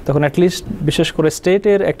 তখন অ্যাটলিস্ট বিশেষ করে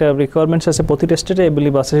স্টেটের একটা রিকোয়ারমেন্টস আছে, প্রতিটা স্টেটে আই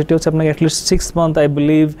বিলিভ আছে, সেটি হচ্ছে আপনাকে অ্যাটলিস্ট 6 মান্থ আই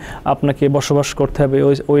বিলিভ আপনাকে বসবাস করতে হবে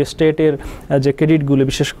ওই স্টেটের যে ক্রেডিটগুলো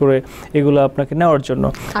বিশেষ করে এগুলো আপনাকে নেওয়ার জন্য।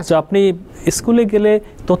 তো আপনি স্কুলে গেলে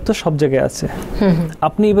তথ্য সব জায়গায় আছে।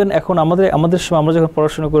 আপনি ইভেন এখন আমাদের সময় আমরা যখন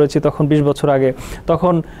পড়াশোনা করেছি তখন 20 বছর আগে,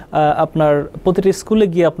 তখন আপনার প্রতিটি স্কুলে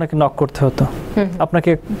গিয়ে আপনাকে নক করতে হতো,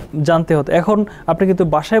 আপনাকে জানতে হতো। এখন আপনি কিন্তু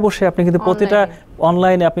বাসায় বসে আপনি কিন্তু প্রতিটা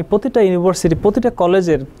অনলাইনে আপনি প্রতিটা ইউনিভার্সিটি, প্রতিটা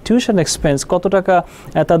কলেজের টিউশন এক্সপেন্স কত টাকা,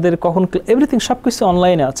 তাদের কখন, এভরিথিং সব কিছু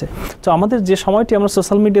অনলাইনে আছে। তো আমাদের যে সময়টি আমরা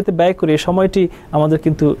সোশ্যাল মিডিয়াতে ব্যয় করি, এই সময়টি আমাদের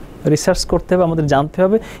কিন্তু রিসার্চ করতে হবে, আমাদের জানতে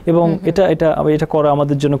হবে, এবং এটা করা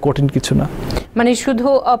আমাদের জন্য কঠিন কিছু না। মানে শুধু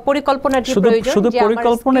পরিকল্পনার প্রয়োজন, শুধু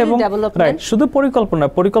পরিকল্পনা এবং রাইট, শুধু পরিকল্পনা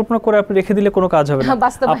করে আপনি রেখে দিলে কোনো কাজ হবে না।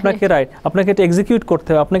 আপনাকে এটা এক্সিকিউট করতে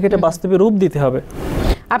হবে, আপনাকে এটা বাস্তবে রূপ দিতে হবে।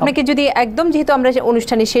 আপনাকে যদি একদম, যেহেতু আমরা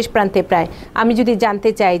অনুষ্ঠানের শেষ প্রান্তে প্রায়, আমি যদি জানতে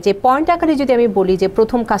চাই যে পয়েন্ট আকারে যদি আমি বলি যে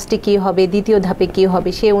প্রথম কাজটি কি হবে, দ্বিতীয় ধাপে কি হবে,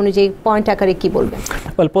 সেই অনুযায়ী পয়েন্ট আকারে কি বলবেন?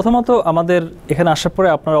 প্রথমত আমাদের এখানে আসার পরে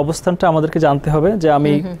আপনার অবস্থানটা আমাদেরকে জানতে হবে যে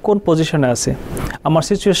আমি কোন পজিশনে আছি, আমার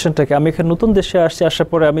সিচুয়েশনটাকে। আমি এখানে নতুন দেশে আসার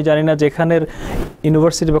পরে আমি জানি না যে এখানের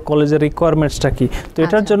ইউনিভার্সিটি বা কলেজের রিকোয়ারমেন্টসটা কি। তো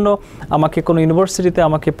এটার জন্য আমাকে কোনো ইউনিভার্সিটিতে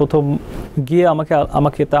আমাকে প্রথম গিয়ে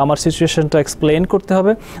আমাকে আমার সিচুয়েশনটা এক্সপ্লেইন করতে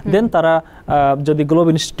হবে। দেন তারা যদি গ্লোব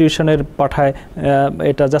ইনস্টিটিউশনের পাঠায়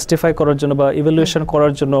এটা জাস্টিফাই করার জন্য বা ইভ্যালুয়েশন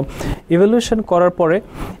করার জন্য, ইভ্যালুয়েশন করার পরে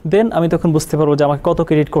দেন আমি তখন বুঝতে পারবো যে আমাকে কত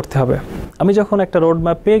ক্রেডিট করতে হবে। আমি যখন একটা রোড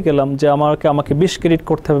ম্যাপ পেয়ে গেলাম যে আমাকে 20 ক্রেডিট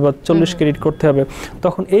করতে হবে বা 40 ক্রেডিট করতে হবে,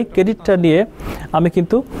 তখন এই ক্রেডিটটা নিয়ে আমি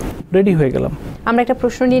কিন্তু রেডি হয়ে গেলাম। আমরা একটা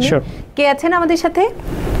প্রশ্ন নিয়ে নিই। কে আছেন আমাদের সাথে?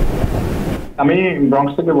 আমি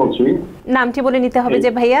ব্রঙ্কস থেকে বলছি। নামটি বলে নিতে হবে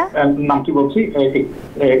যে ভাইয়া। নামটি বলছি,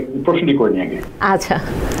 প্রশ্নটি করে নিয়ে আগে। আচ্ছা,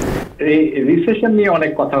 এই রিসেশন নিয়ে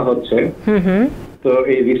অনেক কথা হচ্ছে, তো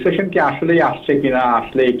এই রিসেশন কি আসলেই আসছে কিনা,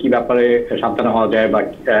 আসলে কি ব্যাপারে সাবধান হওয়া যায়, বা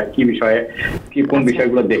কি বিষয়ে, কোন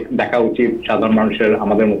বিষয়গুলো দেখা উচিত সাধারণ মানুষের,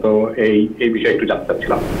 আমাদের মতো, এই বিষয়ে একটু জানতে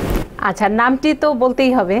চাচ্ছিলাম। আচ্ছা, নামটি তো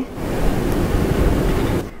বলতেই হবে।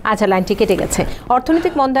 আচ্ছা, লাইনটি কেটে গেছে।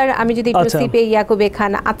 অর্থনৈতিক মন্দার আমি যদি একটু সিপে ইয়াকুবে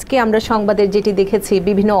খান, আজকে আমরা সংবাদের যেটি দেখেছি,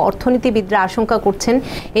 বিভিন্ন অর্থনীতিবিদরা আশঙ্কা করছেন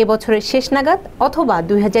এই বছরের শেষ নাগাদ অথবা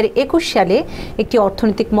 2021 সালে একটি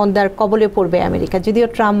অর্থনৈতিক মন্দার কবলে পড়বে আমেরিকা, যদিও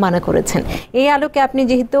ট্রাম্প মানা করেছেন। এই আলোকে আপনি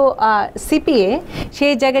যেহেতু সিপিএ,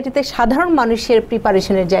 সেই জায়গাটিতে সাধারণ মানুষের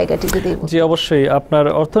প্রিপারেশনের জায়গাটি যদি। জি অবশ্যই, আপনার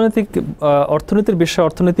অর্থনীতির বিষয়ে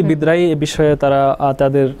অর্থনীতিবিদরাই এ বিষয়ে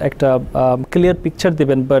তাদের একটা ক্লিয়ার পিকচার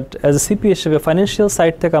দেবেন, বাট অ্যাজ এ সিপি হিসেবে ফাইন্যান্সিয়াল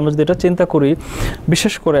সাইড থেকে আমরা যদি এটা চিন্তা করি,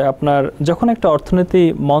 বিশেষ করে আপনার যখন একটা অর্থনীতি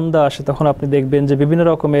মন্দা আসে তখন আপনি দেখবেন যে বিভিন্ন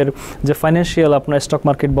রকমের যে ফাইন্যান্সিয়াল, আপনার স্টক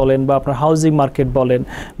মার্কেট বলেন বা আপনার হাউজিং মার্কেট বলেন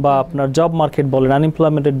বা আপনার জব মার্কেট বলেন,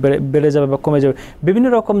 আনএমপ্লয়মেন্ট রেট বেড়ে যাবে বা কমে যাবে, বিভিন্ন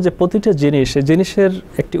রকম যে প্রতিটা জিনিসের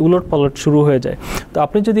একটি উলট পালট শুরু হয়ে যায়। তো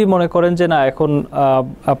আপনি যদি মনে করেন যে না এখন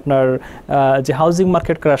আপনার যে হাউজিং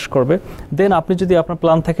মার্কেট ক্র্যাশ করবে, দেন আপনি যদি আপনার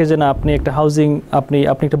প্ল্যান থাকে যে না আপনি একটা হাউজিং, আপনি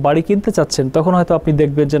একটা বাড়ি কিনতে চাচ্ছেন, তখন হয়তো আপনি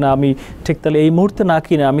দেখবেন যে না আমি ঠিক তাহলে এই মুহূর্তে না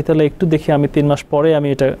কিনে আমি তাহলে একটু দেখি আমি 3 মাস পরে আমি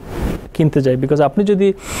এটা কিনতে যাই। বিকজ আপনি যদি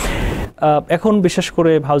এখন বিশেষ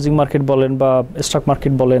করে হাউজিং মার্কেট বলেন বা স্টক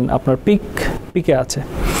মার্কেট বলেন আপনার পিকে আছে,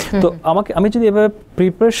 তো আমি যদি এভাবে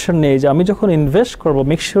প্রিপারেশন নেই যে আমি যখন ইনভেস্ট করব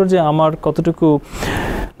মেক শিওর যে আমার কতটুকু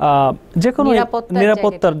যে কোনো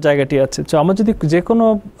নিরাপত্তার জায়গাটি আছে। তো আমার যদি যে কোনো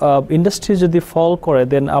ইন্ডাস্ট্রি যদি ফল করে,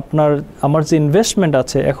 দেন আমার যে ইনভেস্টমেন্ট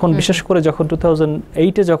আছে এখন, বিশেষ করে যখন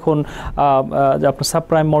 2008-এ যখন আপনার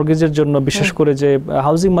সাবপ্রাইম মর্গেজের জন্য বিশেষ করে যে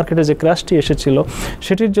হাউজিং মার্কেটে যে ক্র্যাশটি এসেছিল,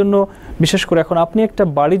 সেটির জন্য বিশেষ করে এখন আপনি একটা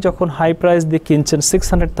বাড়ি যখন হাই প্রাইস দিয়ে কিনছেন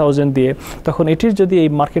 600,000 দিয়ে, তখন এটির যদি এই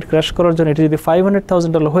মার্কেট ক্র্যাশ করার জন্য এটি যদি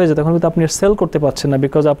 $500,000 হয়ে যায়, তখন কিন্তু আপনি সেল করতে পারছেন না,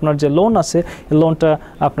 বিকজ আপনার যে লোন আছে এই লোনটা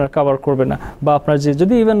আপনার কভার করবে না, বা আপনার যে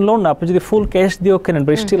যদি ইভেন লোন না আপনি যদি ফুল ক্যাশ দিয়েও কেনেন,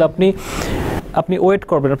 বাট স্টিল আপনি ওয়েট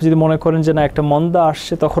করবেন। আপনি যদি মনে করেন যে না একটা মন্দা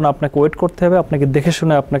আসছে, তখন আপনাকে ওয়েট করতে হবে, আপনাকে দেখে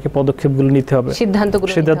শুনে আপনাকে পদক্ষেপগুলো নিতে হবে,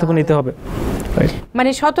 সিদ্ধান্তগুলো নিতে হবে। মানে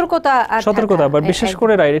সতর্কতা, বাট বিশেষ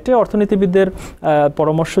করে এটা অর্থনীতিবিদদের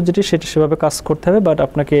পরামর্শ যেটি, সেটা সেভাবে কাজ করতে হবে। বাট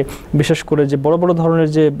আপনাকে বিশেষ করে যে বড় বড় ধরনের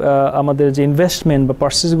যে আমাদের যে ইনভেস্টমেন্ট বা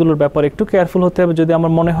পার্সেসগুলোর ব্যাপারে একটু কেয়ারফুল হতে হবে। যদি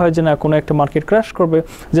আমার মনে হয় যে না কোনো একটা মার্কেট ক্র্যাশ করবে,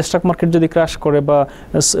 যে স্টক মার্কেট যদি ক্র্যাশ করে বা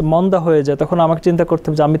মন্দা হয়ে যায়, তখন আমাকে চিন্তা করতে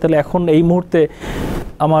হবে যে আমি তাহলে এখন এই মুহূর্তে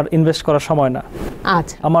আমার ইনভেস্ট করার সময় না,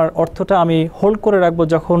 আচ্ছা, আমার অর্থটা আমি হোল্ড করে রাখবো,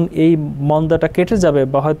 যখন এই মন্দাটা কেটে যাবে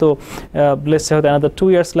বা হয়তো লেটস সে হয়তো another 2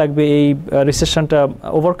 years লাগবে এই রিসেশনটা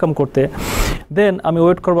ওভারকাম করতে, দেন আমি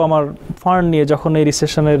ওয়েট করব আমার ফান্ড নিয়ে, যখন এই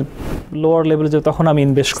রিসেশনের লোয়ার লেভেলে যাবে তখন আমি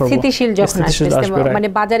ইনভেস্ট করব, স্থিতিশীল যখন আসবে, মানে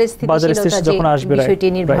বাজারে স্থিতিশীলতা যখন আসবে, বিষয়টি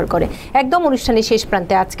নির্ভর করে। একদম অনুষ্ঠানের শেষ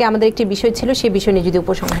প্রান্তে আজকে আমাদের একটি বিষয় ছিল, সেই বিষয় নিয়ে যদি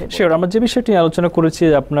উপসংহারে। শিওর, আমরা যে বিষয়টি আলোচনা করেছি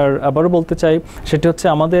আপনার আবারও বলতে চাই, সেটি হচ্ছে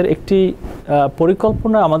আমাদের একটি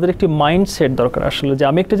পরিকল্পনা, আমাদের একটি মাইন্ডসেট দরকার আসলে, যে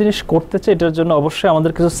আমি একটা জিনিস করতে চাই, এটার জন্য অবশ্যই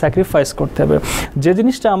আমাদের কিছু স্যাক্রিফাইস করতে হবে। যে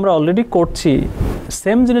জিনিসটা আমরা অলরেডি করছি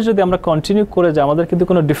সেম জিনিস যদি আমরা কন্টিনিউ করে যাই, আমাদের কিন্তু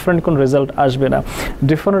কোনো ডিফারেন্ট কোনো রেজাল্ট আসবে না।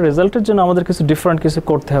 ডিফারেন্ট রেজাল্টের জন্য আমাদের কিছু ডিফারেন্ট কিছু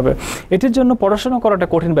করতে হবে। এটির জন্য পড়াশোনা করাটা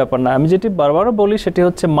কঠিন ব্যাপার না। আমি যেটি বারবারও বলি সেটি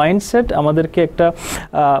হচ্ছে মাইন্ডসেট, আমাদেরকে একটা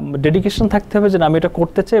ডেডিকেশন থাকতে হবে যে আমি এটা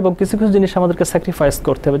করতে চাই, এবং কিছু কিছু জিনিস আমাদেরকে স্যাক্রিফাইস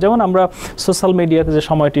করতে হবে। যেমন আমরা সোশ্যাল মিডিয়াতে যে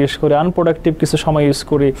সময়টি ইউজ করি, আনপ্রোডাক্টিভ কিছু সময় ইউজ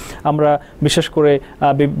করি আমরা, বিশেষ করে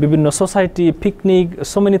বিভিন্ন society, picnic,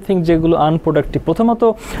 so many thing যেগুলো আনপ্রোডাক্টিভ। প্রথমত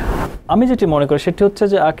আমি যেটি মনে করি সেটি হচ্ছে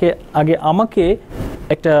যে আগে আমাকে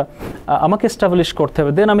এস্টাবলিশ করতে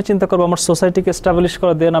হবে, দেন আমি চিন্তা করবো আমার সোসাইটিকে এস্টাবলিশ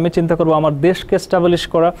করা, দেন আমি চিন্তা করবো আমার দেশকে এস্টাবলিশ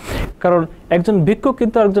করা। কারণ একজন ভিক্ষুক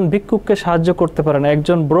কিন্তু আরেকজন ভিক্ষুককে সাহায্য করতে পারে না,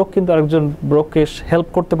 একজন ব্রোক কিন্তু আরেকজন ব্রোককে হেল্প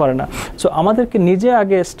করতে পারে না। সো আমাদেরকে নিজে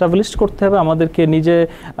আগে এস্টাবলিশ করতে হবে, আমাদেরকে নিজে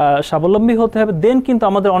স্বাবলম্বী হতে হবে, দেন কিন্তু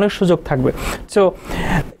আমাদের অনেক সুযোগ থাকবে। সো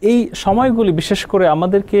এই সময়গুলি বিশেষ করে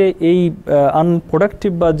আমাদেরকে এই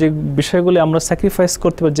আনপ্রোডাক্টিভ বা যে বিষয়গুলি আমরা স্যাক্রিফাইস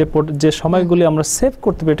করতে পারি, যে সময়গুলি আমরা সেভ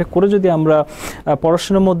করতে পারি, এটা করে যদি আমরা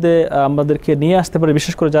পড়াশোনার মধ্যে আমাদেরকে নিয়ে আসতে পারি,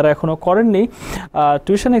 বিশেষ করে যারা এখনও করেননি,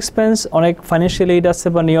 টিউশন এক্সপেন্স অনেক ফাইন্যান্সিয়াল এইড আছে,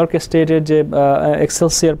 বা নিউ ইয়র্ক স্টেটের যে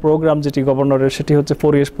এক্সেলসিয়ার প্রোগ্রাম যেটি গভর্নরের, সেটি হচ্ছে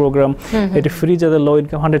 4 years প্রোগ্রাম। এটি ফ্রি, যাদের লো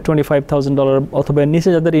ইনকাম $125,000 অথবা নিচে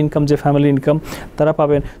যাদের ইনকাম, যে ফ্যামিলি ইনকাম, তারা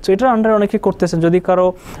পাবেন। সো এটার আন্ডারে অনেকে করতেছেন। যদি কারো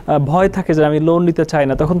ভয় থাকে যে আমি লোন নিতে চাই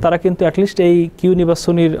না, তখন তারা কিন্তু অ্যাটলিস্ট এই কিউনি বা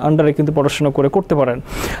সুনির আন্ডারে কিন্তু পড়াশোনা করতে পারেন।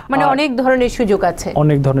 মানে অনেক ধরনের সুযোগ আছে,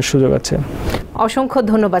 অনেক ধরনের সুযোগ আছে। অসংখ্য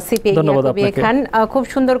ধন্যবাদ সিপিএ খান। খুব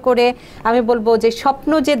সুন্দর করে আমি বলবো যে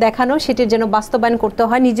স্বপ্ন যে দেখানো, সেটির যেন বাস্তবায়ন করতে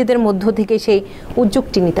হয়, নিজেদের মধ্য থেকে সেই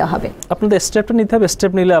উদ্যোগটি নিতে হবে, আপনাদের স্টেপটা নিতে হবে।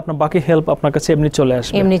 স্টেপ নিলে আপনার বাকি হেল্প আপনার কাছে এমনি চলে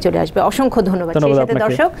আসবে। অসংখ্য ধন্যবাদ। সেই সাথে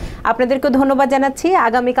দর্শক আপনাদেরকে ধন্যবাদ জানাচ্ছি।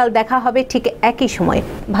 আগামীকাল দেখা হবে ঠিক একই সময়ে।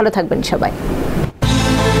 ভালো থাকবেন সবাই।